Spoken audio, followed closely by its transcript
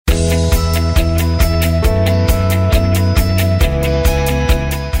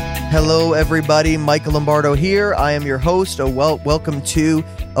Hello, everybody. Michael Lombardo here. I am your host. Welcome to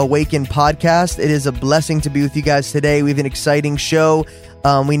Awaken Podcast. It is a blessing to be with you guys today. We have an exciting show.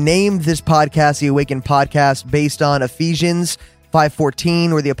 We named this podcast the Awaken Podcast based on Ephesians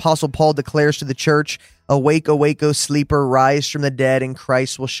 5:14, where the Apostle Paul declares to the church, "Awake, awake, O sleeper, rise from the dead, and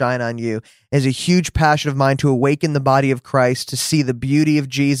Christ will shine on you." It is a huge passion of mine to awaken the body of Christ, to see the beauty of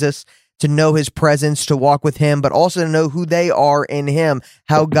Jesus, to know his presence, to walk with him, but also to know who they are in him,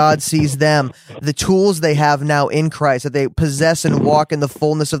 how God sees them, the tools they have now in Christ, that they possess and walk in the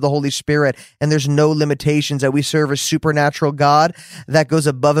fullness of the Holy Spirit, and there's no limitations, that we serve a supernatural God that goes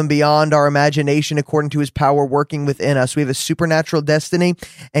above and beyond our imagination according to his power working within us. We have a supernatural destiny,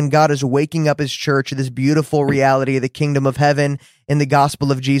 and God is waking up his church to this beautiful reality of the kingdom of heaven in the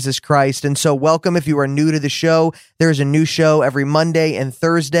gospel of Jesus Christ. And so welcome if you are new to the show. There's a new show every Monday and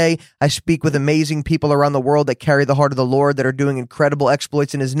Thursday. I speak with amazing people around the world that carry the heart of the Lord, that are doing incredible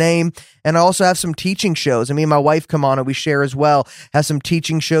exploits in his name. And I also have some teaching shows. And me and my wife come on and we share as well. Have some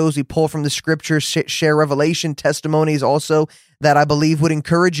teaching shows. We pull from the scriptures, share revelation testimonies also that I believe would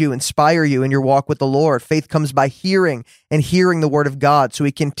encourage you, inspire you in your walk with the Lord. Faith comes by hearing, and hearing the word of God. So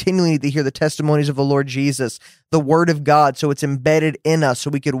we continually need to hear the testimonies of the Lord Jesus, the word of God, so it's embedded in us so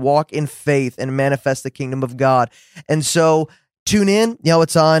we could walk in faith and manifest the kingdom of God. And so tune in.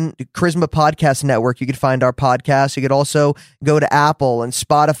 It's on Charisma Podcast Network. You could find our podcast. You could also go to Apple and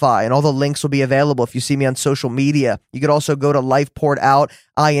Spotify, and all the links will be available if you see me on social media. You could also go to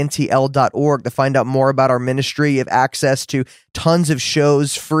lifepouredout.intl.org to find out more about our ministry. You have access to tons of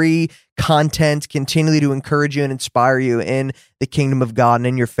shows, free content, continually to encourage you and inspire you in the kingdom of God and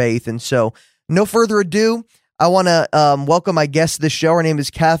in your faith. And so, no further ado, I want to welcome my guest to the show. Her name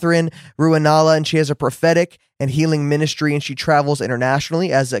is Katherine Ruonala, and she has a prophetic and healing ministry, and she travels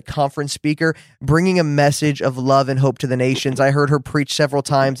internationally as a conference speaker, bringing a message of love and hope to the nations. I heard her preach several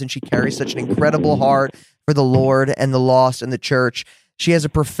times, and she carries such an incredible heart for the Lord and the lost and the church. She has a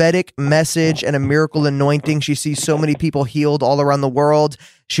prophetic message and a miracle anointing. She sees so many people healed all around the world.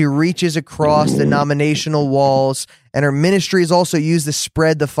 She reaches across denominational walls, and her ministry is also used to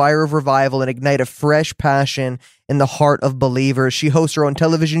spread the fire of revival and ignite a fresh passion in the heart of believers. She hosts her own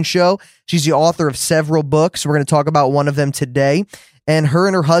television show. She's the author of several books. We're going to talk about one of them today. And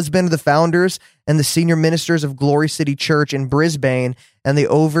her husband are the founders and the senior ministers of Glory City Church in Brisbane, and they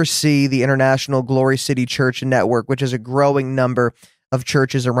oversee the International Glory City Church Network, which is a growing number of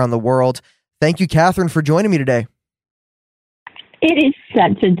churches around the world. Thank you, Katherine, for joining me today. It is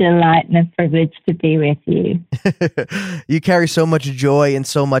such a delight and a privilege to be with you. You carry so much joy and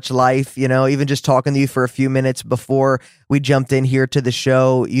so much life, even just talking to you for a few minutes before we jumped in here to the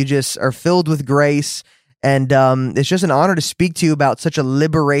show. You just are filled with grace, and it's just an honor to speak to you about such a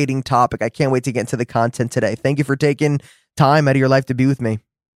liberating topic. I can't wait to get into the content today. Thank you for taking time out of your life to be with me.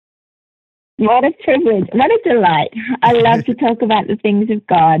 What a privilege. What a delight. I love to talk about the things of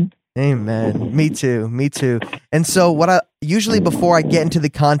God. Amen. Me too. And so usually before I get into the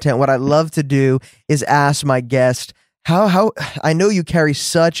content, what I love to do is ask my guest, how I know you carry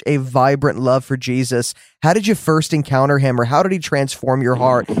such a vibrant love for Jesus. How did you first encounter him, or how did he transform your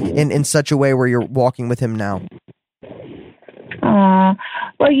heart in such a way where you're walking with him now? Well,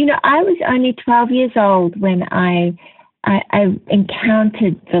 I was only 12 years old when I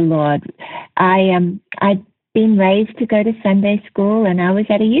encountered the Lord. I'd been raised to go to Sunday school, and I was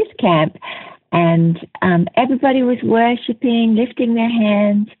at a youth camp, and everybody was worshiping, lifting their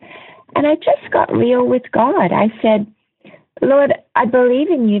hands, and I just got real with God. I said, "Lord, I believe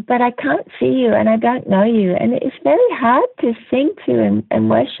in you, but I can't see you, and I don't know you, and it's very hard to sing to and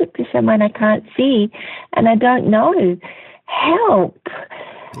worship to someone I can't see, and I don't know. Help."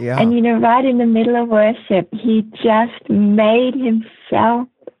 Yeah. And, right in the middle of worship, he just made himself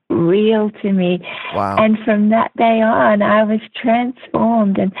real to me. Wow. And from that day on, I was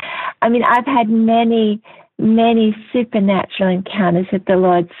transformed. And I've had many supernatural encounters with the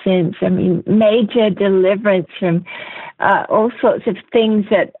Lord since. Major deliverance from all sorts of things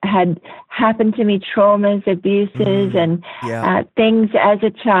that had happened to me, traumas, abuses, and things as a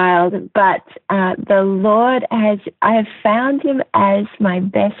child. But the Lord I have found him as my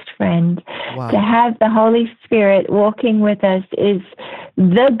best friend. Wow. To have the Holy Spirit walking with us is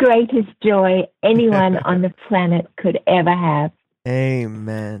the greatest joy anyone on the planet could ever have.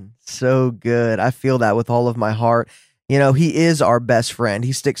 Amen. So good. I feel that with all of my heart. He is our best friend.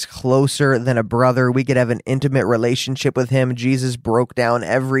 He sticks closer than a brother. We could have an intimate relationship with him. Jesus broke down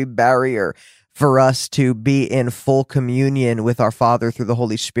every barrier for us to be in full communion with our Father through the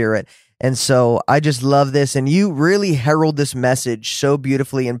Holy Spirit. And so I just love this. And you really herald this message so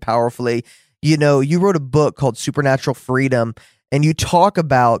beautifully and powerfully. You wrote a book called Supernatural Freedom. And you talk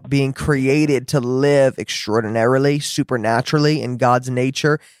about being created to live extraordinarily, supernaturally in God's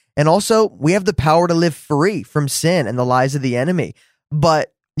nature. And also, we have the power to live free from sin and the lies of the enemy.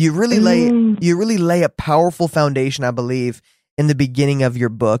 But you really lay a powerful foundation, I believe, in the beginning of your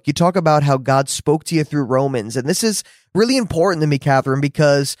book. You talk about how God spoke to you through Romans. And this is really important to me, Katherine,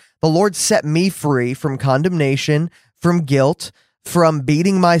 because the Lord set me free from condemnation, from guilt, from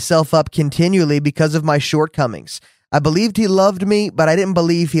beating myself up continually because of my shortcomings. I believed he loved me, but I didn't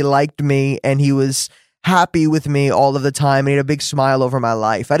believe he liked me, and he was happy with me all of the time, and he had a big smile over my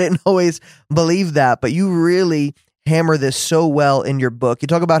life. I didn't always believe that, but you really hammer this so well in your book. You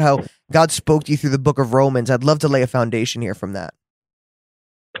talk about how God spoke to you through the book of Romans. I'd love to lay a foundation here from that.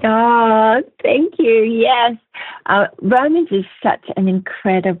 Oh, thank you. Yes. Romans is such an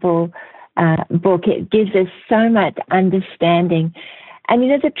incredible book. It gives us so much understanding. And,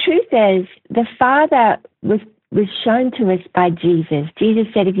 the truth is, the Father was shown to us by Jesus. Jesus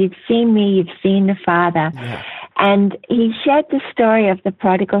said, if you've seen me, you've seen the Father. Yeah. And he shared the story of the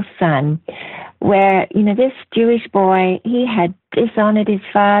prodigal son, where, this Jewish boy, he had dishonored his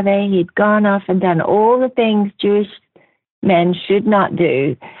father. He'd gone off and done all the things Jewish men should not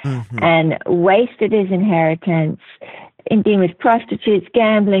do, and wasted his inheritance in being with prostitutes,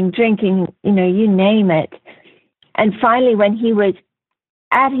 gambling, drinking, you name it. And finally, when he was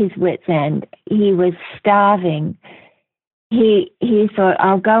at his wit's end, he was starving. He thought,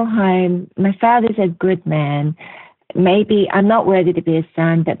 I'll go home. My father's a good man. Maybe I'm not worthy to be a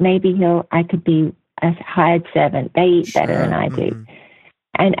son, but maybe I could be a hired servant. They eat better than I do.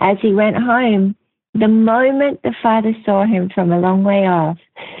 And as he went home, the moment the father saw him from a long way off,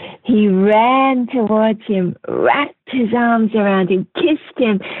 he ran towards him, wrapped his arms around him, kissed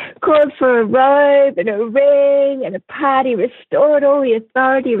him, called for a robe and a ring and a party, restored all the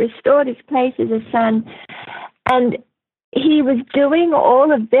authority, restored his place as a son. And he was doing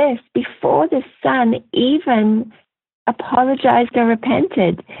all of this before the son even apologized or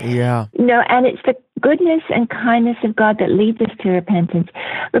repented. Yeah. And it's the goodness and kindness of God that leads us to repentance.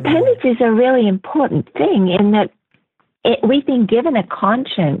 Repentance is a really important thing in that we've been given a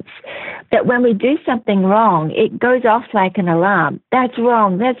conscience that when we do something wrong, it goes off like an alarm. That's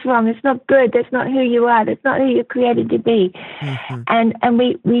wrong. That's wrong. It's not good. That's not who you are. That's not who you're created to be. And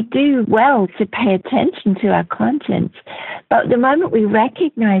we do well to pay attention to our conscience. But the moment we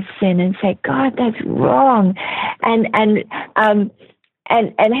recognize sin and say, God, that's wrong, and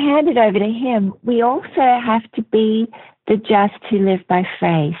hand it over to him, we also have to be the just who live by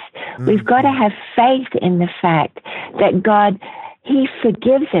faith. We've got to have faith in the fact that God, he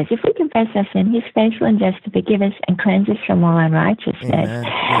forgives us. If we confess our sin, he's faithful and just to forgive us and cleanse us from all unrighteousness.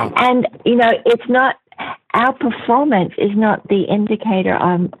 Yeah. And, it's not, our performance is not the indicator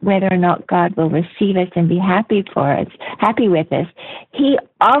on whether or not God will receive us and be happy with us. He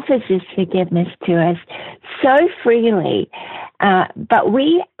offers his forgiveness to us so freely. But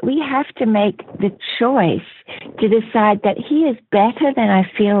we have to make the choice to decide that he is better than I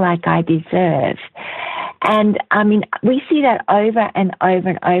feel like I deserve. And we see that over and over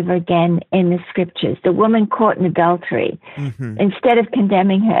and over again in the scriptures. The woman caught in adultery, instead of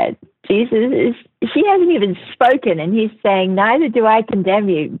condemning her, she hasn't even spoken, and he's saying, neither do I condemn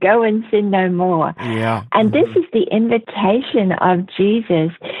you. Go and sin no more. Yeah. And this is the invitation of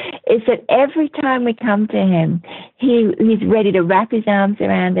Jesus, is that every time we come to him, he's ready to wrap his arms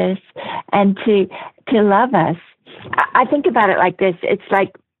around us and to love us. I think about it like this. It's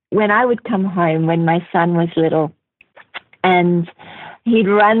like when I would come home when my son was little, and he'd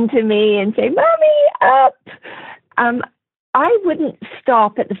run to me and say, Mommy, up! I wouldn't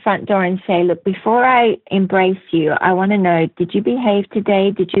stop at the front door and say, look, before I embrace you, I want to know, did you behave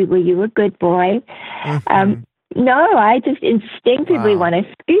today? Were you a good boy? No, I just instinctively want to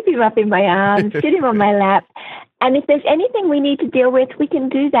scoop him up in my arms, sit him on my lap. And if there's anything we need to deal with, we can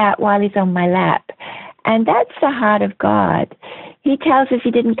do that while he's on my lap. And that's the heart of God. He tells us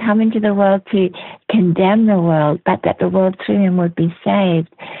he didn't come into the world to condemn the world, but that the world through him would be saved.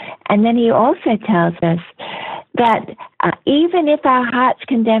 And then he also tells us that even if our hearts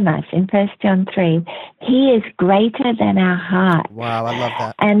condemn us, in 1 John 3, he is greater than our heart. Wow, I love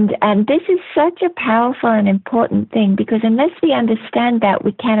that. And this is such a powerful and important thing, because unless we understand that,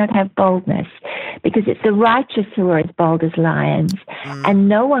 we cannot have boldness, because it's the righteous who are as bold as lions, and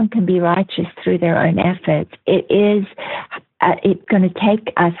no one can be righteous through their own efforts. It's going to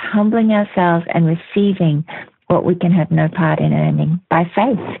take us humbling ourselves and receiving what we can have no part in earning by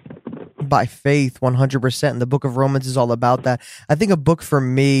faith. By faith, 100%. And the book of Romans is all about that. I think a book for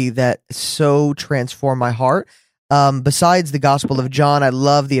me that so transformed my heart Besides the Gospel of John, I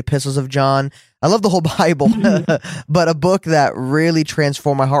love the epistles of John. I love the whole Bible, but a book that really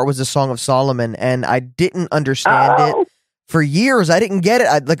transformed my heart was the Song of Solomon, and I didn't understand it for years. I didn't get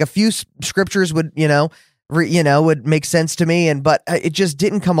it. Like a few scriptures would, would make sense to me, but it just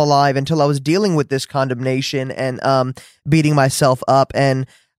didn't come alive until I was dealing with this condemnation and beating myself up, and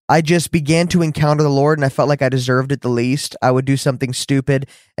I just began to encounter the Lord, and I felt like I deserved it the least. I would do something stupid,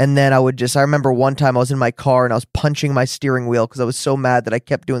 and then I remember one time I was in my car and I was punching my steering wheel because I was so mad that I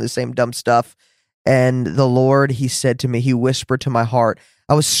kept doing the same dumb stuff. And the Lord, he said to me, he whispered to my heart.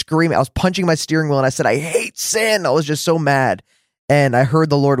 I was screaming. I was punching my steering wheel and I said, I hate sin. I was just so mad. And I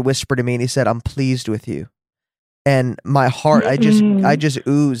heard the Lord whisper to me and he said, I'm pleased with you. And my heart, I just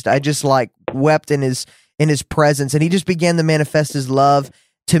oozed. I just like wept in his presence. And he just began to manifest his love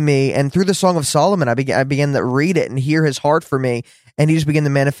to me. And through the Song of Solomon, I began to read it and hear his heart for me. And he just began to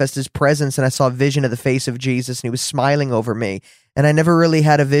manifest his presence. And I saw a vision of the face of Jesus and he was smiling over me. And I never really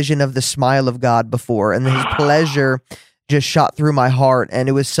had a vision of the smile of God before. And his pleasure just shot through my heart. And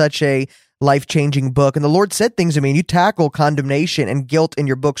it was such a life-changing book. And the Lord said things to me, and you tackle condemnation and guilt in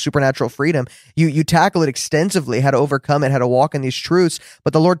your book, Supernatural Freedom. You tackle it extensively, how to overcome it, how to walk in these truths.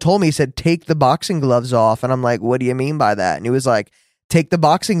 But the Lord told me, he said, take the boxing gloves off. And I'm like, what do you mean by that? And he was like, take the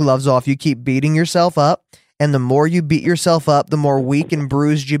boxing gloves off. You keep beating yourself up. And the more you beat yourself up, the more weak and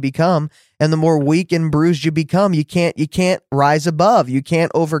bruised you become. And the more weak and bruised you become, you can't rise above. You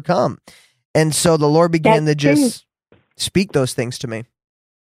can't overcome. And so the Lord began to just speak those things to me.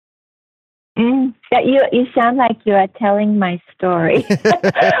 You sound like you are telling my story.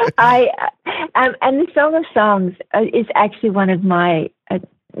 And the Song of Songs is actually one of my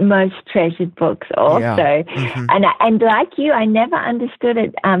most treasured books also. Yeah. Mm-hmm. And like you, I never understood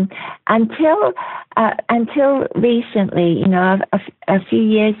it until recently, a few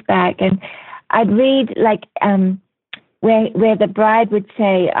years back. And I'd read like where the bride would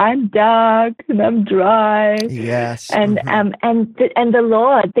say, I'm dark and I'm dry. Yes. And and the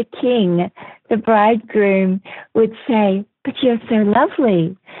Lord, the King, the bridegroom would say, but you're so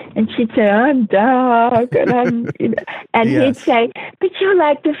lovely. And she'd say, I'm dark. And and yes. He'd say, but you're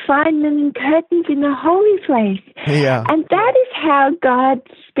like the fine linen curtains in the holy place. Yeah. And that is how God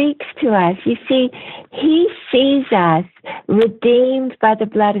speaks to us. You see, he sees us redeemed by the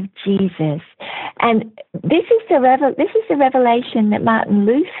blood of Jesus. And this is the revelation that Martin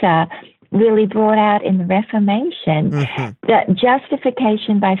Luther really brought out in the Reformation, that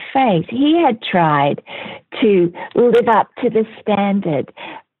justification by faith. He had tried to live up to the standard,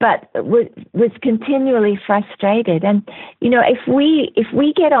 but was continually frustrated. And if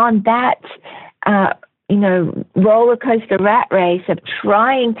we get on that roller coaster rat race of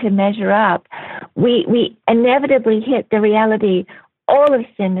trying to measure up, we inevitably hit the reality. All have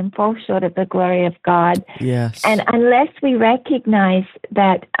sinned and fall short of the glory of God. Yes. And unless we recognize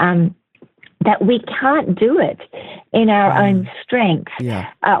that we can't do it in our own strength,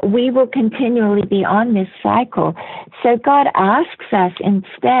 we will continually be on this cycle. So God asks us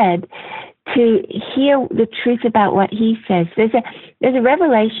instead to hear the truth about what he says. There's a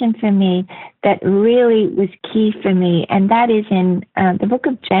revelation for me that really was key for me, and that is in the book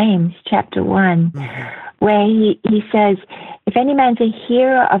of James, chapter 1, where he says, if any man's a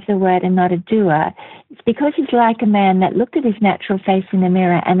hearer of the word and not a doer, it's because he's like a man that looked at his natural face in the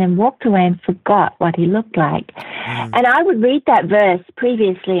mirror and then walked away and forgot what he looked like. And I would read that verse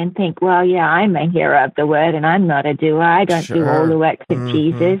previously and think, well, yeah, I'm a hearer of the word and I'm not a doer. I don't do all the works of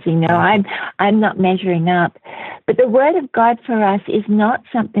Jesus. I'm not measuring up. But the word of God for us is not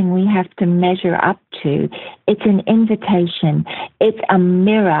something we have to measure up to. It's an invitation. It's a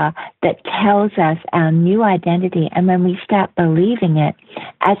mirror that tells us our new identity. And when we start believing it,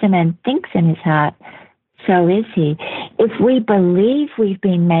 as a man thinks in his heart, so is he. If we believe we've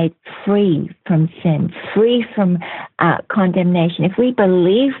been made free from sin, free from condemnation, if we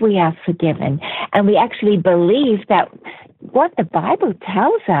believe we are forgiven, and we actually believe that what the Bible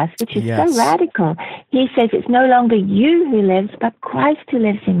tells us, which is so radical, he says it's no longer you who lives, but Christ who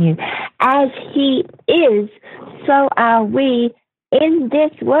lives in you. As he is, so are we in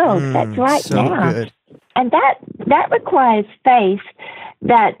this world. That's right so now. Good. And that requires faith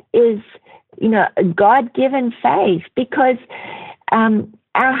that is, a God-given faith, because our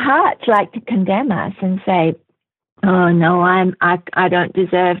hearts like to condemn us and say, oh no, I don't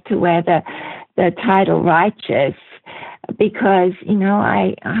deserve to wear the title righteous, because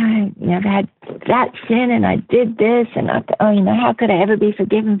I've had that sin and I did this, and how could I ever be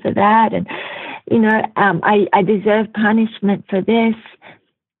forgiven for that? And I deserve punishment for this.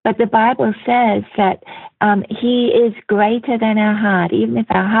 But the Bible says that he is greater than our heart. Even if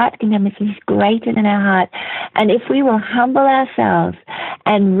our heart condemns us, he's greater than our heart. And if we will humble ourselves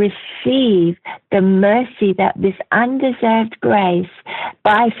and receive the mercy, that this undeserved grace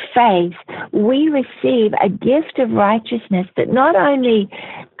by faith, we receive a gift of righteousness that not only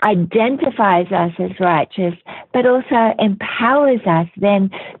identifies us as righteous, but also empowers us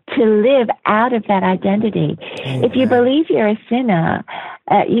then to live out of that identity. Amen. If you believe you're a sinner,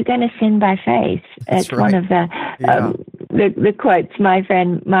 you're going to sin by faith. It's right. One of the quotes my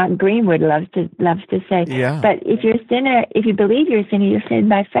friend Mark Greenwood loves to say. Yeah. But if you're a sinner, if you believe you're a sinner, you'll sin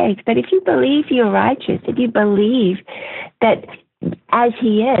by faith. But if you believe you're righteous, if you believe that as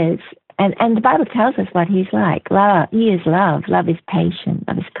he is, and the Bible tells us what he's like. Love, he is love. Love is patient.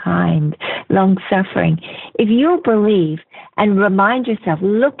 Love is kind, long-suffering. If you'll believe and remind yourself,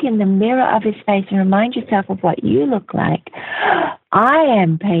 look in the mirror of his face and remind yourself of what you look like. I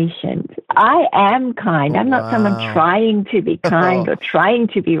am patient. I am kind. I'm not someone trying to be kind or trying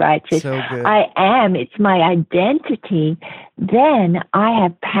to be righteous. So good. I am. It's my identity. Then I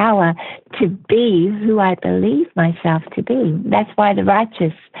have power to be who I believe myself to be. That's why the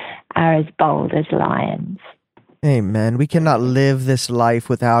righteous are as bold as lions. Amen. We cannot live this life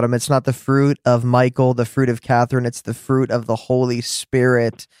without him. It's not the fruit of Michael, the fruit of Katherine. It's the fruit of the Holy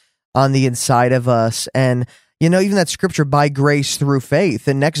Spirit on the inside of us. And even that scripture, by grace through faith.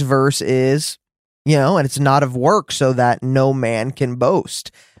 The next verse is, and it's not of work, so that no man can boast.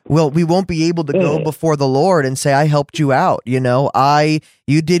 Well, we won't be able to go before the Lord and say, I helped you out. You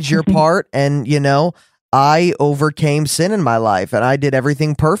did your part, and, I overcame sin in my life, and I did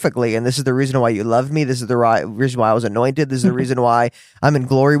everything perfectly. And this is the reason why you loved me. This is the reason why I was anointed. This is the reason why I'm in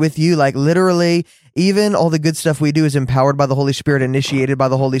glory with you. Like, literally, even all the good stuff we do is empowered by the Holy Spirit, initiated by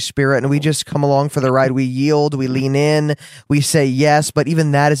the Holy Spirit, and we just come along for the ride. We yield, we lean in, we say yes, but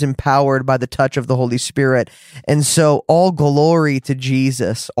even that is empowered by the touch of the Holy Spirit. And so all glory to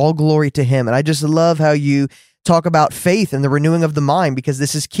Jesus, all glory to him. And I just love how you talk about faith and the renewing of the mind, because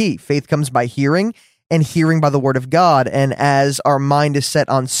this is key. Faith comes by hearing, and hearing by the word of God. And as our mind is set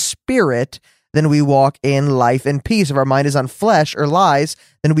on spirit, then we walk in life and peace. If our mind is on flesh or lies,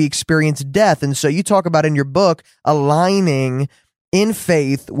 then we experience death. And so you talk about in your book, aligning in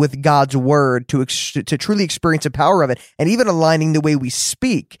faith with God's word to truly experience the power of it, and even aligning the way we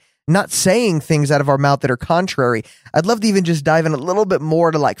speak, not saying things out of our mouth that are contrary. I'd love to even just dive in a little bit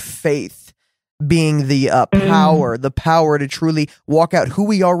more to like faith being the power to truly walk out who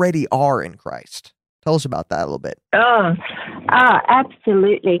we already are in Christ. Tell us about that a little bit.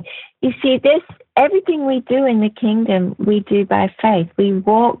 Absolutely. You see, everything we do in the kingdom, we do by faith. We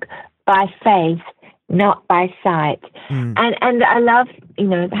walk by faith, not by sight. And I love,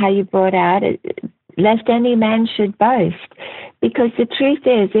 how you brought out it, lest any man should boast. Because the truth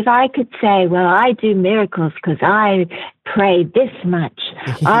is, if I could say, well, I do miracles because I pray this much.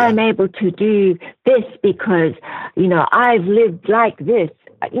 I'm able to do this because, I've lived like this.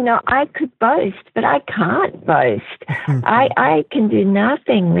 I could boast, but I can't boast. I can do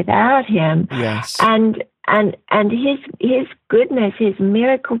nothing without him. Yes. And his goodness, his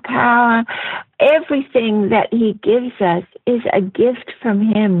miracle power, everything that he gives us is a gift from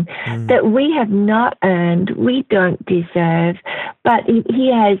him that we have not earned, we don't deserve, but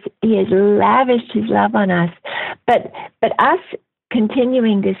he has lavished his love on us. But us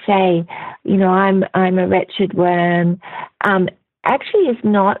continuing to say, I'm a wretched worm, actually is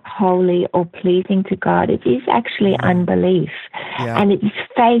not holy or pleasing to God. It is actually unbelief. Yeah. And it's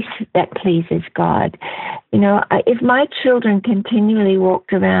faith that pleases God. If my children continually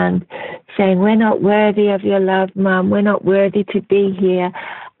walked around saying, we're not worthy of your love, Mom, we're not worthy to be here,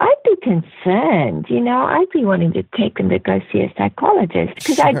 I'd be concerned. I'd be wanting to take them to go see a psychologist,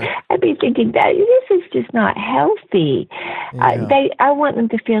 because I'd be thinking that this is just not healthy. Yeah. I want them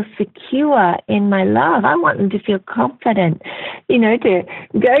to feel secure in my love. I want them to feel confident, to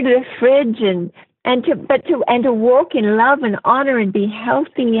go to the fridge and to walk in love and honor and be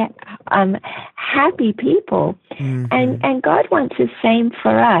healthy, happy people. And God wants the same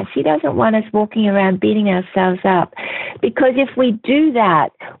for us. He doesn't want us walking around beating ourselves up, because if we do that,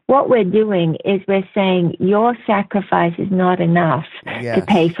 what we're doing is we're saying your sacrifice is not enough to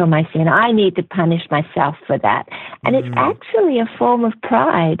pay for my sin. I need to punish myself for that. And it's actually a form of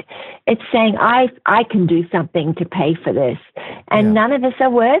pride. It's saying I can do something to pay for this, and none of us are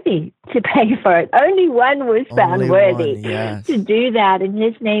worthy to pay for it. Only one was found worthy to do that, and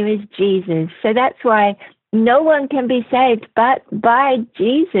his name is Jesus. So that's why no one can be saved but by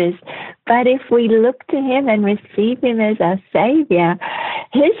Jesus. But if we look to him and receive him as our Savior,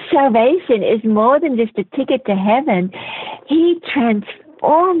 his salvation is more than just a ticket to heaven. He transforms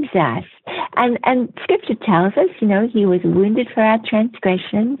forms us. And Scripture tells us, he was wounded for our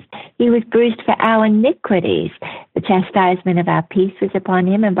transgressions. He was bruised for our iniquities. The chastisement of our peace was upon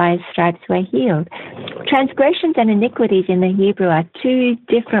him, and by his stripes we're healed. Transgressions and iniquities in the Hebrew are two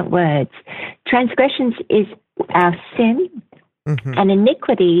different words. Transgressions is our sin, and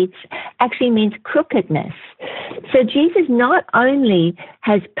iniquities actually means crookedness. So Jesus not only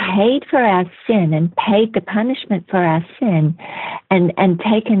has paid for our sin and paid the punishment for our sin and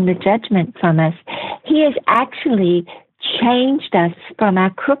taken the judgment from us, he has actually changed us from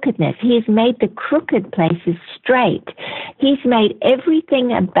our crookedness. He has made the crooked places straight. He's made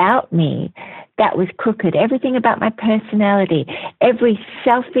everything about me that was crooked, everything about my personality, every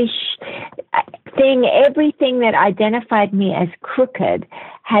selfish thing, everything that identified me as crooked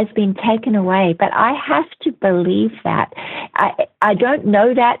has been taken away. But I have to believe that. I don't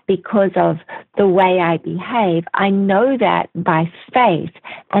know that because of the way I behave. I know that by faith.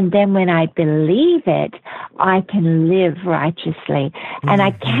 And then when I believe it, I can live righteously. And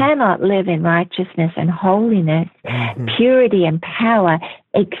I cannot live in righteousness and holiness, purity and power,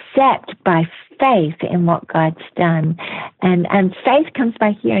 except by faith in what God's done. And faith comes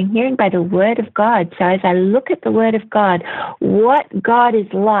by hearing by the Word of God. So as I look at the Word of God, what God is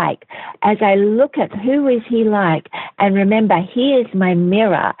like, as I look at who is He like, and remember, He is my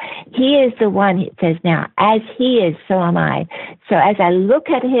mirror. He is the one, it says now, as He is, so am I. So as I look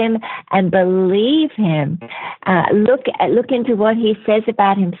at Him and believe Him, look into what He says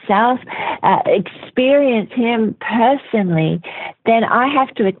about Himself, experience Him personally, then I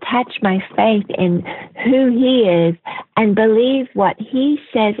have to attach my faith in who He is and believe what He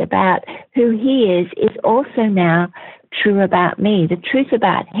says about who He is also now true about me. The truth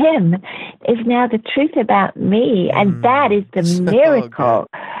about Him is now the truth about me, and that is the miracle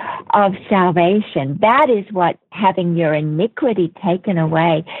of salvation. That is what having your iniquity taken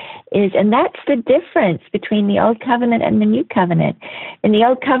away is, and that's the difference between the Old Covenant and the New Covenant. In the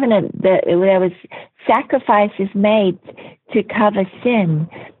Old Covenant, there was sacrifices made to cover sin,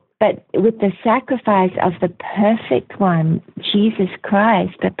 but with the sacrifice of the perfect one, Jesus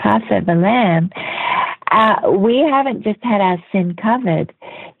Christ, the Passover Lamb, we haven't just had our sin covered.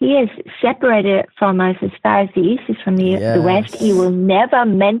 He has separated it from us as far as the east is from the west. He will never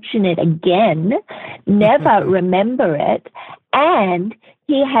mention it again, never remember it, and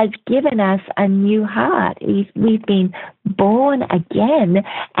He has given us a new heart. We've been born again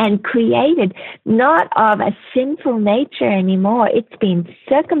and created not of a sinful nature anymore. It's been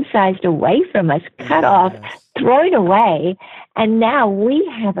circumcised away from us, cut off, thrown away, and now we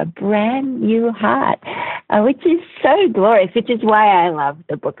have a brand new heart, which is so glorious, which is why I love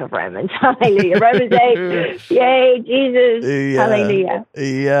the book of Romans. Hallelujah. Romans 8, yay, Jesus. Hallelujah.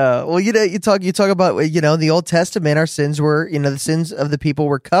 Yeah. Well, you talk about, in the Old Testament, our sins were, the sins of the people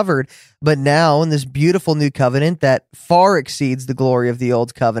were covered, but now in this beautiful new covenant that far exceeds the glory of the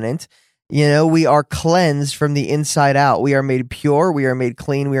Old Covenant, we are cleansed from the inside out. We are made pure. We are made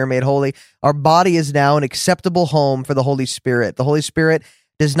clean. We are made holy. Our body is now an acceptable home for the Holy Spirit. The Holy Spirit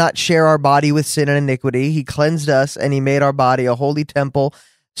does not share our body with sin and iniquity. He cleansed us, and He made our body a holy temple.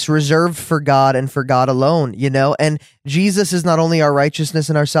 It's reserved for God and for God alone, and Jesus is not only our righteousness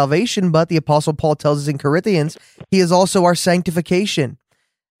and our salvation, but the Apostle Paul tells us in Corinthians, He is also our sanctification.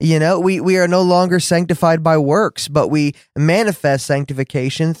 We are no longer sanctified by works, but we manifest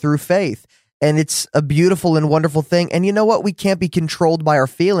sanctification through faith. And it's a beautiful and wonderful thing. And you know what? We can't be controlled by our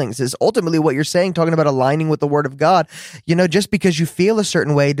feelings is ultimately what you're saying, talking about aligning with the Word of God. Just because you feel a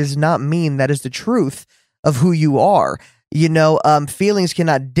certain way does not mean that is the truth of who you are. Feelings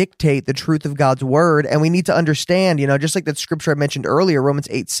cannot dictate the truth of God's Word. And we need to understand, just like that scripture I mentioned earlier, Romans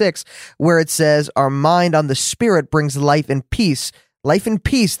 8:6, where it says, our mind on the Spirit brings life and peace. Life and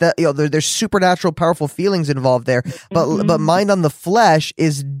peace, that there's supernatural, powerful feelings involved there. But mind on the flesh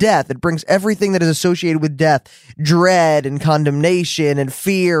is death. It brings everything that is associated with death, dread and condemnation and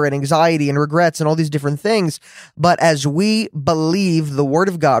fear and anxiety and regrets and all these different things. But as we believe the Word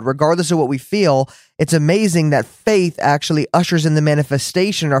of God, regardless of what we feel, it's amazing that faith actually ushers in the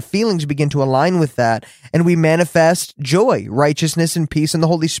manifestation. Our feelings begin to align with that, and we manifest joy, righteousness, and peace in the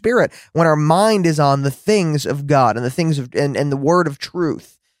Holy Spirit when our mind is on the things of God and the things of and the Word of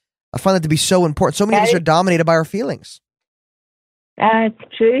truth. I find that to be so important. So many of us are dominated by our feelings. It's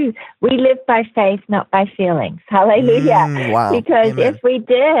true. We live by faith, not by feelings. Hallelujah. Wow. Because Amen. if we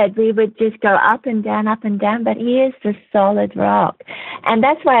did, we would just go up and down, but He is the solid rock. And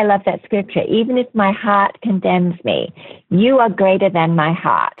that's why I love that scripture. Even if my heart condemns me, you are greater than my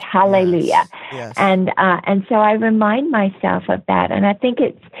heart. Hallelujah. Yes. And so I remind myself of that. And I think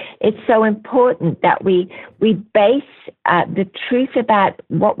it's it's so important that we base the truth about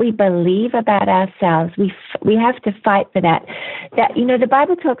what we believe about ourselves. We have to fight for that. That, the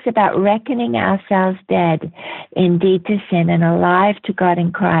Bible talks about reckoning ourselves dead indeed to sin and alive to God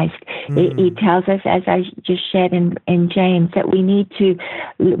in Christ. He tells us, as I just shared in James, that we need to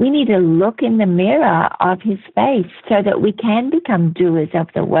look in the mirror of his face so that we can become doers of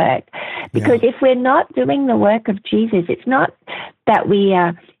the work. Because if we're not doing the work of Jesus, it's not that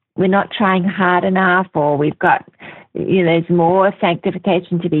we're not trying hard enough, or we've got, there's more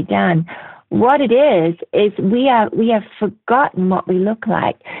sanctification to be done. What it is we have forgotten what we look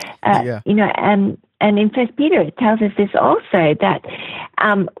like. And in First Peter, it tells us this also, that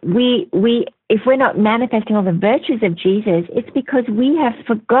if we're not manifesting all the virtues of Jesus, it's because we have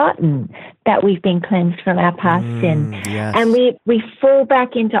forgotten that we've been cleansed from our past sin. Yes. And we fall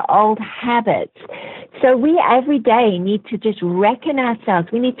back into old habits. So we every day need to just reckon ourselves.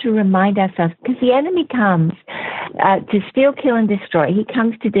 We need to remind ourselves, because the enemy comes to steal, kill, and destroy. He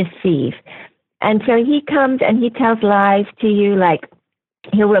comes to deceive. And so he comes and he tells lies to you, like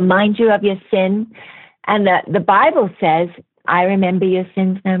he'll remind you of your sin. And the Bible says, I remember your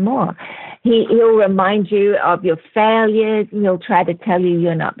sins no more. He'll remind you of your failures. He'll try to tell you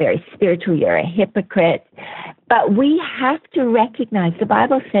you're not very spiritual, you're a hypocrite. But we have to recognize, the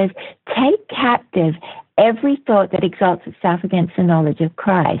Bible says, take captive every thought that exalts itself against the knowledge of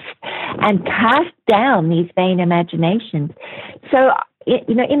Christ, and cast down these vain imaginations. So,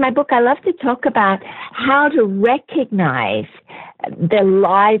 in my book, I love to talk about how to recognize the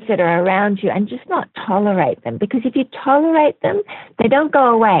lies that are around you and just not tolerate them. Because if you tolerate them, they don't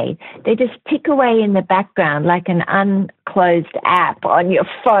go away. They just tick away in the background like an unclosed app on your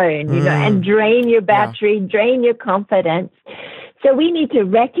phone, and drain your battery, drain your confidence. So we need to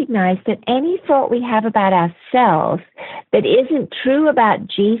recognize that any thought we have about ourselves that isn't true about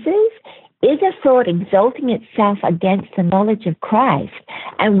Jesus is a thought exalting itself against the knowledge of Christ.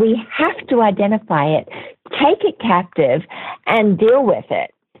 And we have to identify it, take it captive, and deal with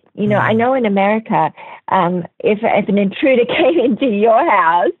it. I know in America, if an intruder came into your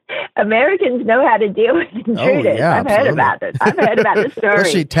house, Americans know how to deal with intruders. I've heard about it. I've heard about the story.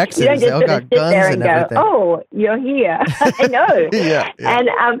 Especially Texans, you don't just they all got sit guns there and go, everything. "Oh, you're here." I know. Yeah.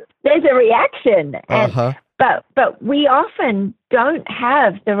 And there's a reaction. And, But we often don't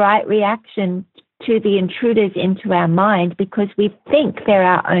have the right reaction to the intruders into our mind because we think they're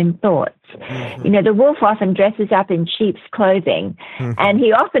our own thoughts. The wolf often dresses up in sheep's clothing, and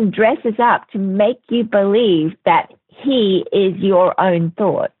he often dresses up to make you believe that he is your own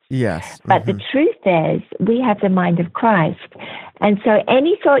thoughts. Yes. But the truth is, we have the mind of Christ. And so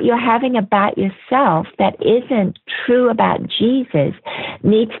any thought you're having about yourself that isn't true about Jesus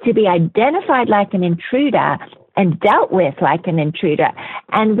needs to be identified like an intruder and dealt with like an intruder.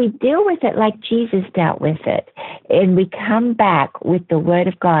 And we deal with it like Jesus dealt with it. And we come back with the word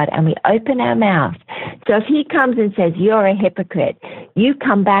of God and we open our mouth. So if he comes and says, you're a hypocrite, you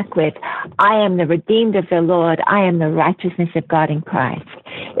come back with, I am the redeemed of the Lord. I am the righteousness of God in Christ.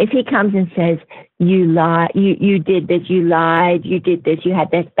 If he comes and says, you lie, you did this, you lied, you did this, you had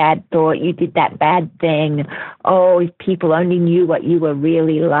this bad thought, you did that bad thing. Oh, if people only knew what you were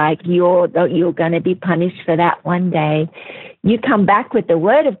really like, you're going to be punished for that one day. You come back with the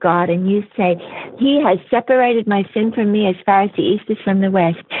word of God and you say, he has separated my sin from me as far as the east is from the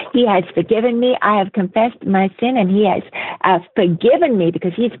west. He has forgiven me. I have confessed my sin and he has forgiven me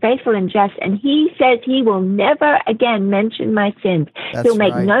because he's faithful and just. And he says he will never again mention my sins. He'll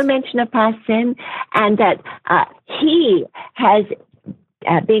make no mention of past sin, and that he has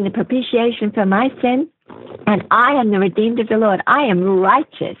been the propitiation for my sin. And I am the redeemed of the Lord. I am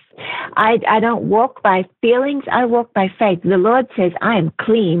righteous. I don't walk by feelings. I walk by faith. The Lord says I am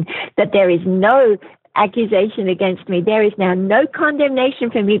clean, that there is no accusation against me. There is now no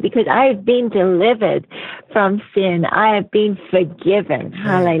condemnation for me because I have been delivered from sin. I have been forgiven.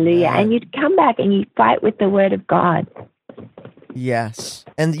 Hallelujah. And you come back and you fight with the word of God. Yes.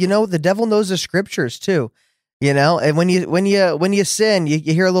 And the devil knows the scriptures too, and when you sin,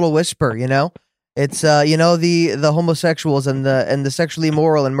 you hear a little whisper, It's the homosexuals and the sexually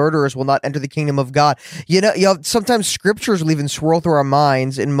immoral and murderers will not enter the kingdom of God. Sometimes scriptures will even swirl through our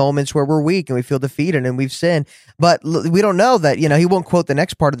minds in moments where we're weak and we feel defeated and we've sinned. But we don't know that he won't quote the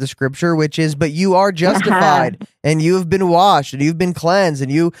next part of the scripture, which is, "But you are justified and you have been washed and you've been cleansed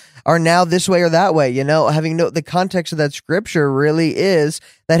and you are now this way or that way. Having the context of that scripture really is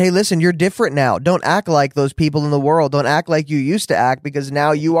that, hey, listen, you're different now. Don't act like those people in the world. Don't act like you used to act, because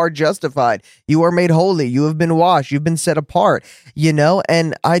now you are justified. You are made holy. You have been washed. You've been set apart,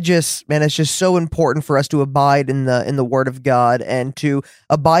 and it's just so important for us to abide in the word of God and to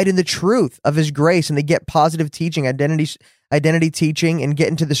abide in the truth of his grace and to get positive teaching, identity teaching, and get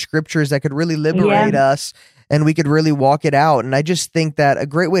into the scriptures that could really liberate us, and we could really walk it out. And I just think that a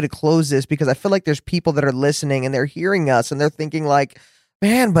great way to close this, because I feel like there's people that are listening and they're hearing us and they're thinking like,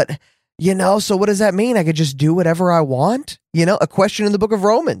 man, but so what does that mean? I could just do whatever I want? A question in the book of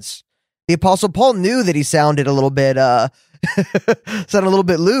Romans. The Apostle Paul knew that he sounded a little bit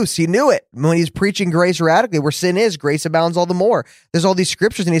loose. He knew it when he's preaching grace radically. Where sin is, grace abounds all the more. There's all these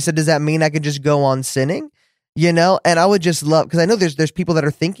scriptures, and he said, does that mean I could just go on sinning? And I would just love, because I know there's people that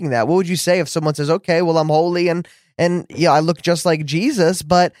are thinking that. What would you say if someone says, okay, well, I'm holy and I look just like Jesus,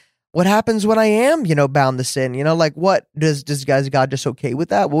 but what happens when I am, bound to sin? Like, what does God just okay with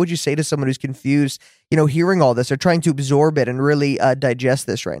that? What would you say to someone who's confused, hearing all this or trying to absorb it and really digest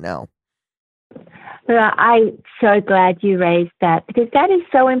this right now? Well, I'm so glad you raised that, because that is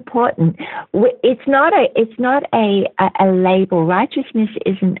so important. It's not a label. Righteousness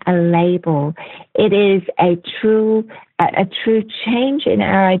isn't a label. It is a true change in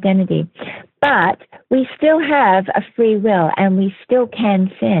our identity. But we still have a free will, and we still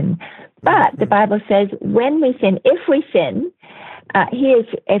can sin. But the Bible says when we sin, if we sin,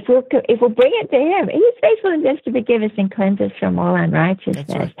 if we'll bring it to him, he is faithful and just to forgive us and cleanse us from all unrighteousness.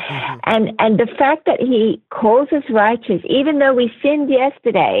 Right. Mm-hmm. And the fact that he calls us righteous, even though we sinned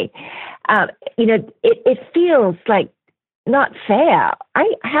yesterday, it feels like not fair.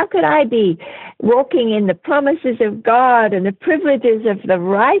 How could I be walking in the promises of God and the privileges of the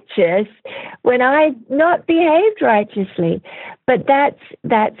righteous when I not behaved righteously? But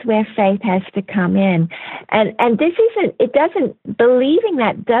that's where faith has to come in. And believing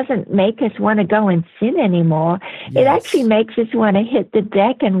that doesn't make us want to go and sin anymore. Yes. It actually makes us want to hit the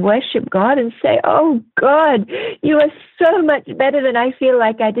deck and worship God and say, oh God, you are so much better than I feel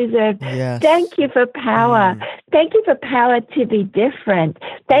like I deserve. Yes. Thank you for power. Thank you for power to be different.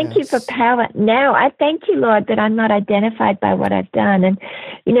 Thank you for power now. I thank you, Lord, that I'm not identified by what I've done. And,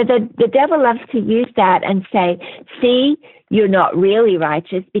 the devil loves to use that and say, see, you're not really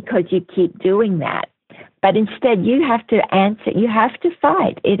righteous because you keep doing that. But instead, you have to answer. You have to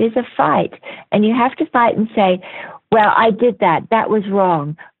fight. It is a fight. And you have to fight and say, well, I did that. That was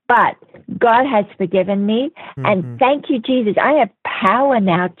wrong. But God has forgiven me. Mm-hmm. And thank you, Jesus. I have power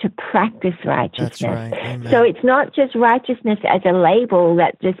now to practice righteousness. That's right. Amen. So it's not just righteousness as a label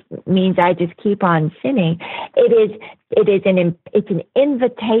that just means I just keep on sinning. It's an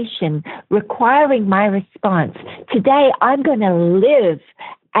invitation requiring my response. Today, I'm going to live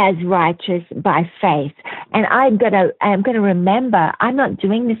as righteous by faith. And I'm gonna remember I'm not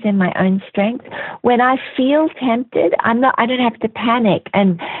doing this in my own strength. When I feel tempted, I don't have to panic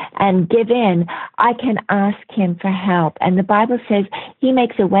and give in. I can ask him for help. And the Bible says he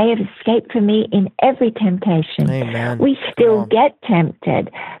makes a way of escape for me in every temptation. Amen. We still get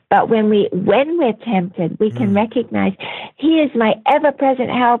tempted, but when we're tempted, we can recognize he is my ever-present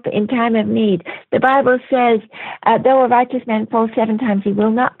help in time of need. The Bible says, though a righteous man falls 7 times, he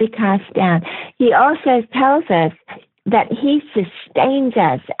will not be cast down. He also tells us that he sustains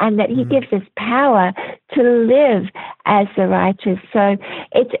us and that he gives us power to live as the righteous. So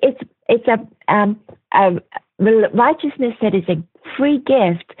it's a righteousness that is a free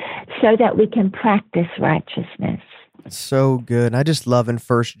gift so that we can practice righteousness. So good. I just love in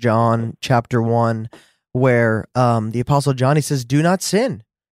 1 John chapter 1 where the Apostle John, he says, do not sin.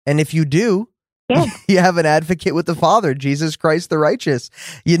 And if you do, you have an advocate with the Father, Jesus Christ the righteous.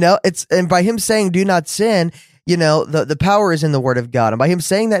 And by him saying do not sin, the power is in the word of God. And by him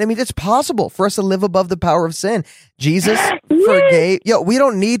saying that, it's possible for us to live above the power of sin. Jesus forgave. We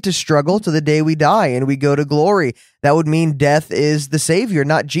don't need to struggle to the day we die and we go to glory. That would mean death is the Savior,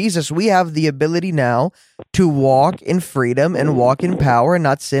 not Jesus. We have the ability now to walk in freedom and walk in power and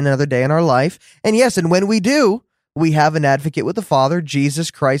not sin another day in our life. And yes, and when we do, we have an advocate with the Father,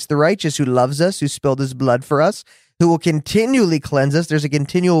 Jesus Christ the righteous, who loves us, who spilled his blood for us, who will continually cleanse us. There's a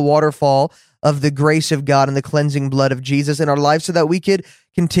continual waterfall of the grace of God and the cleansing blood of Jesus in our lives so that we could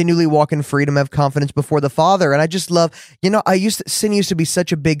continually walk in freedom, have confidence before the Father. And I just love, sin used to be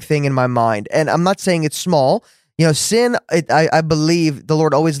such a big thing in my mind. And I'm not saying it's small. Sin, I believe the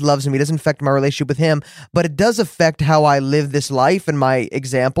Lord always loves me. It doesn't affect my relationship with him, but it does affect how I live this life and my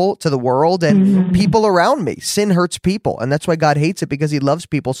example to the world and people around me. Sin hurts people, and that's why God hates it, because he loves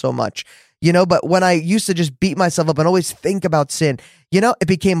people so much. But when I used to just beat myself up and always think about sin, it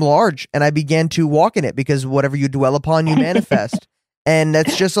became large, and I began to walk in it, because whatever you dwell upon, you manifest. And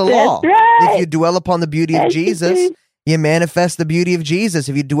that's just a law. Right. If you dwell upon the beauty of Jesus, you manifest the beauty of Jesus.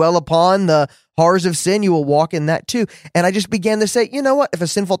 If you dwell upon the horrors of sin, you will walk in that too. And I just began to say, you know what? If a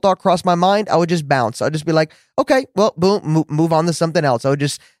sinful thought crossed my mind, I would just bounce. I'd just be like, okay, well, boom, move on to something else. I would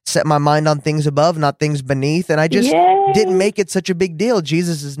just set my mind on things above, not things beneath. And I just didn't make it such a big deal.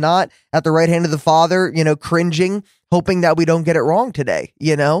 Jesus is not at the right hand of the Father, cringing, hoping that we don't get it wrong today,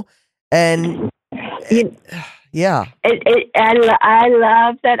 And... yeah. I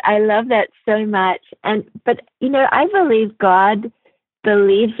love that. I love that so much. But I believe God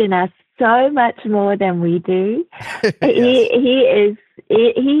believes in us so much more than we do. Yes.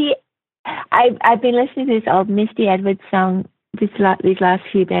 I've been listening to this old Misty Edwards song these last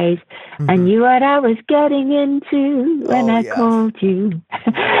few days. I knew what I was getting into when I called you.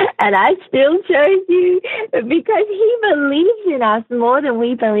 And I still chose you because he believes in us more than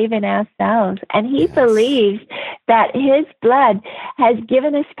we believe in ourselves. And he believes that his blood has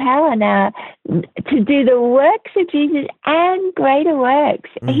given us power now to do the works of Jesus and greater works.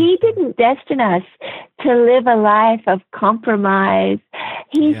 He didn't destine us to live a life of compromise.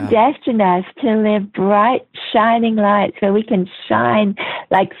 He's destined us to live bright, shining lights where we can shine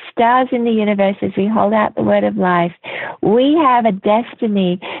like stars in the universe as we hold out the word of life. We have a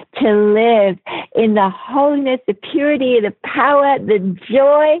destiny to live in the holiness, the purity, the power, the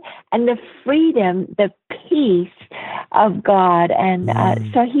joy, and the freedom, the peace of God. And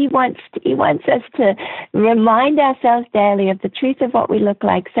so he wants us to remind ourselves daily of the truth of what we look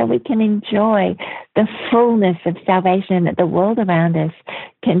like, so we can enjoy the fullness of salvation, that the world around us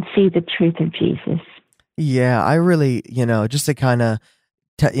can see the truth of Jesus. Yeah, I really, just to kind of,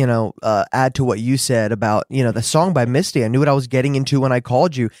 add to what you said about, the song by Misty, I knew what I was getting into when I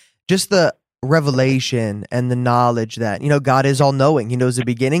called you. Just the revelation and the knowledge that, God is all knowing. He knows the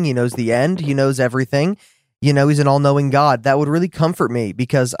beginning. He knows the end. He knows everything. He's an all-knowing God. That would really comfort me,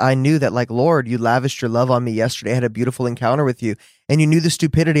 because I knew that, like, Lord, you lavished your love on me yesterday. I had a beautiful encounter with you, and you knew the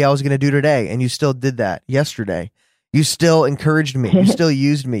stupidity I was going to do today, and you still did that yesterday. You still encouraged me. You still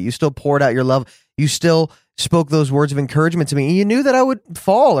used me. You still poured out your love. You still spoke those words of encouragement to me. And you knew that I would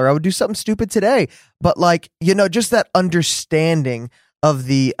fall or I would do something stupid today. But just that understanding of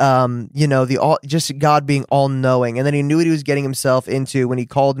the just God being all knowing. And then he knew what he was getting himself into when he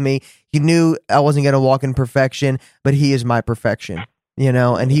called me. He knew I wasn't going to walk in perfection, but he is my perfection,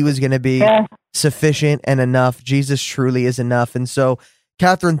 and he was going to be sufficient and enough. Jesus truly is enough. And so,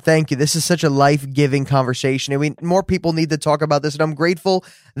 Katherine, thank you. This is such a life-giving conversation. More people need to talk about this, and I'm grateful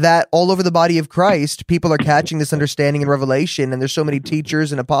that all over the body of Christ, people are catching this understanding and revelation, and there's so many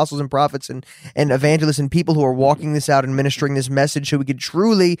teachers and apostles and prophets and evangelists and people who are walking this out and ministering this message so we could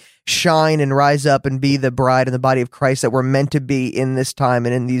truly shine and rise up and be the bride in the body of Christ that we're meant to be in this time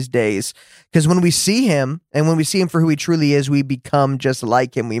and in these days. Because when we see him, and when we see him for who he truly is, we become just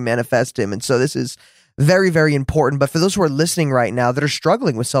like him. We manifest him. And so this is very, very important. But for those who are listening right now that are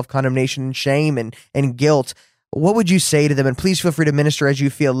struggling with self-condemnation and shame and guilt, what would you say to them? And please feel free to minister as you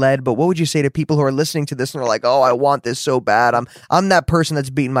feel led, but what would you say to people who are listening to this and are like, oh, I want this so bad. I'm that person that's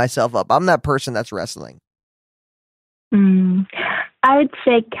beating myself up. I'm that person that's wrestling. I would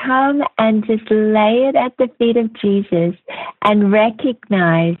say come and just lay it at the feet of Jesus and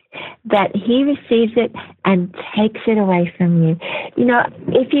recognize that he receives it and takes it away from you.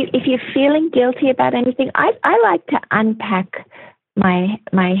 If you're feeling guilty about anything, I like to unpack my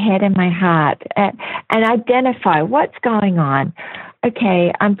head and my heart and identify what's going on.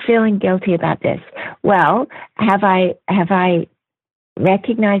 Okay, I'm feeling guilty about this. Well, have I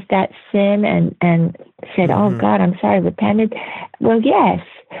recognized that sin and said, oh God, I'm sorry, repented? Well, yes.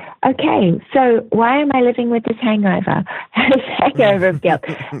 Okay, so why am I living with this hangover? This hangover of guilt.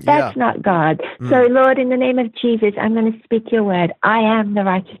 That's not God. So Lord, in the name of Jesus, I'm going to speak your word. I am the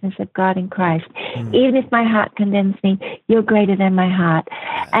righteousness of God in Christ. Even if my heart condemns me, you're greater than my heart.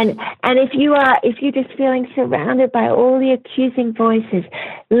 And if you're just feeling surrounded by all the accusing voices,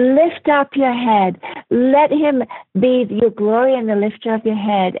 lift up your head. Let him be your glory and the lifter of your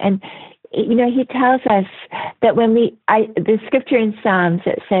head. And he tells us that the scripture in Psalms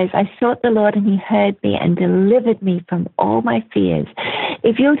that says, I sought the Lord and he heard me and delivered me from all my fears.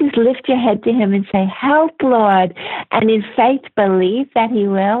 If you'll just lift your head to him and say, help, Lord, and in faith believe that he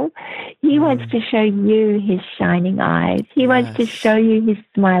will, he wants to show you his shining eyes. He wants to show you his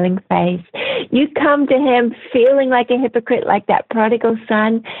smiling face. You come to him feeling like a hypocrite, like that prodigal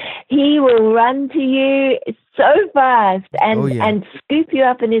son, he will run to you so fast and scoop you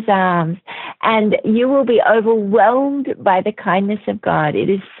up in his arms, and you will be overwhelmed by the kindness of God. It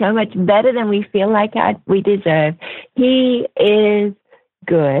is so much better than we feel like we deserve. He is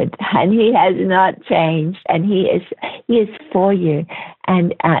good, and he has not changed, and he is for you.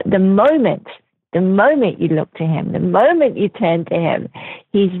 And the moment you look to him, the moment you turn to him,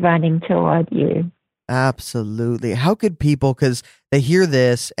 he's running toward you. Absolutely. How could people, because they hear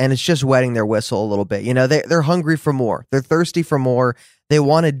this and it's just wetting their whistle a little bit, they're hungry for more. They're thirsty for more. They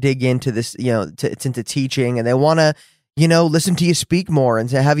want to dig into this, into teaching, and they want to, listen to you speak more and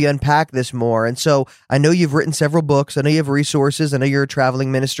to have you unpack this more. And so I know you've written several books. I know you have resources. I know you're a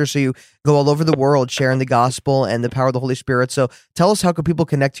traveling minister, so you go all over the world sharing the gospel and the power of the Holy Spirit. So tell us, how can people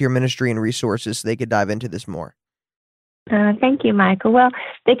connect to your ministry and resources so they could dive into this more? Thank you, Michael. Well,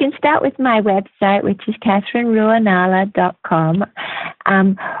 they can start with my website, which is KatherineRuonala.com.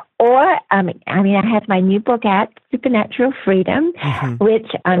 I have my new book out, Supernatural Freedom,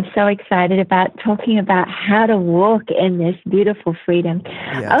 which I'm so excited about, talking about how to walk in this beautiful freedom.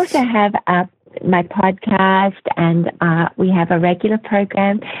 Yes. I also have my podcast, and we have a regular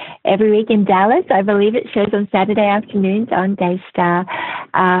program every week in Dallas. I believe it shows on Saturday afternoons on Daystar.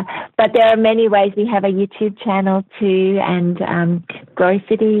 But there are many ways. We have a YouTube channel too, and Glory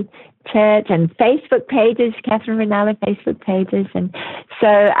City Church, and Facebook pages, Katherine Ruonala Facebook pages. And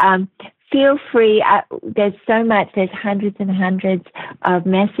so feel free. There's so much. There's hundreds and hundreds of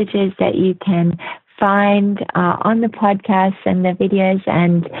messages that you can find on the podcasts and the videos,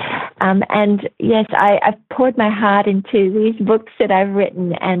 and yes, I've poured my heart into these books that I've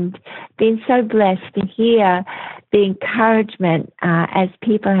written, and been so blessed to hear the encouragement as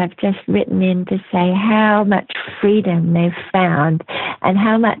people have just written in to say how much freedom they've found and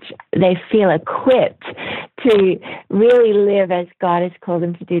how much they feel equipped to really live as God has called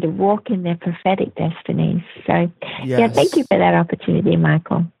them to do, to walk in their prophetic destinies. So, thank you for that opportunity,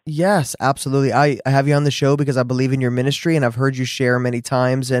 Michael. Yes, absolutely. I have you on the show because I believe in your ministry, and I've heard you share many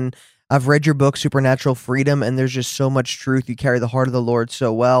times, and I've read your book, Supernatural Freedom, and there's just so much truth. You carry the heart of the Lord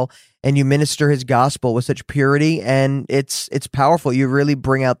so well, and you minister his gospel with such purity, and it's powerful. You really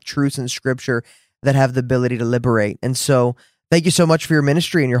bring out truths in Scripture that have the ability to liberate. And so thank you so much for your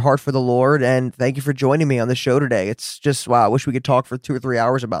ministry and your heart for the Lord, and thank you for joining me on the show today. It's just, wow, I wish we could talk for 2 or 3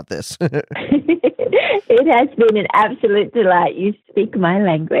 hours about this. It has been an absolute delight. You speak my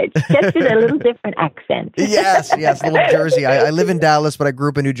language, just in a little different accent. Yes, little Jersey. I live in Dallas, but I grew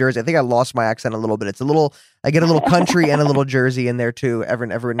up in New Jersey. I think I lost my accent a little bit. I get a little country and a little Jersey in there too, every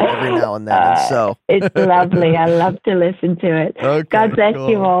now and then. And so it's lovely. I love to listen to it. Okay, God bless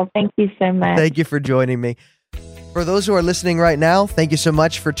you all. Thank you so much. Thank you for joining me. For those who are listening right now, thank you so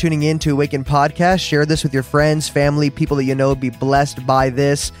much for tuning in to Awaken Podcast. Share this with your friends, family, people that you know would be blessed by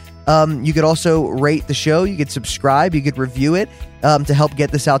this. You could also rate the show. You could subscribe. You could review it to help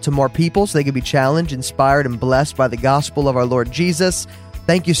get this out to more people so they could be challenged, inspired, and blessed by the gospel of our Lord Jesus.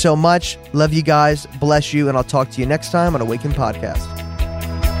 Thank you so much. Love you guys. Bless you. And I'll talk to you next time on Awaken Podcast.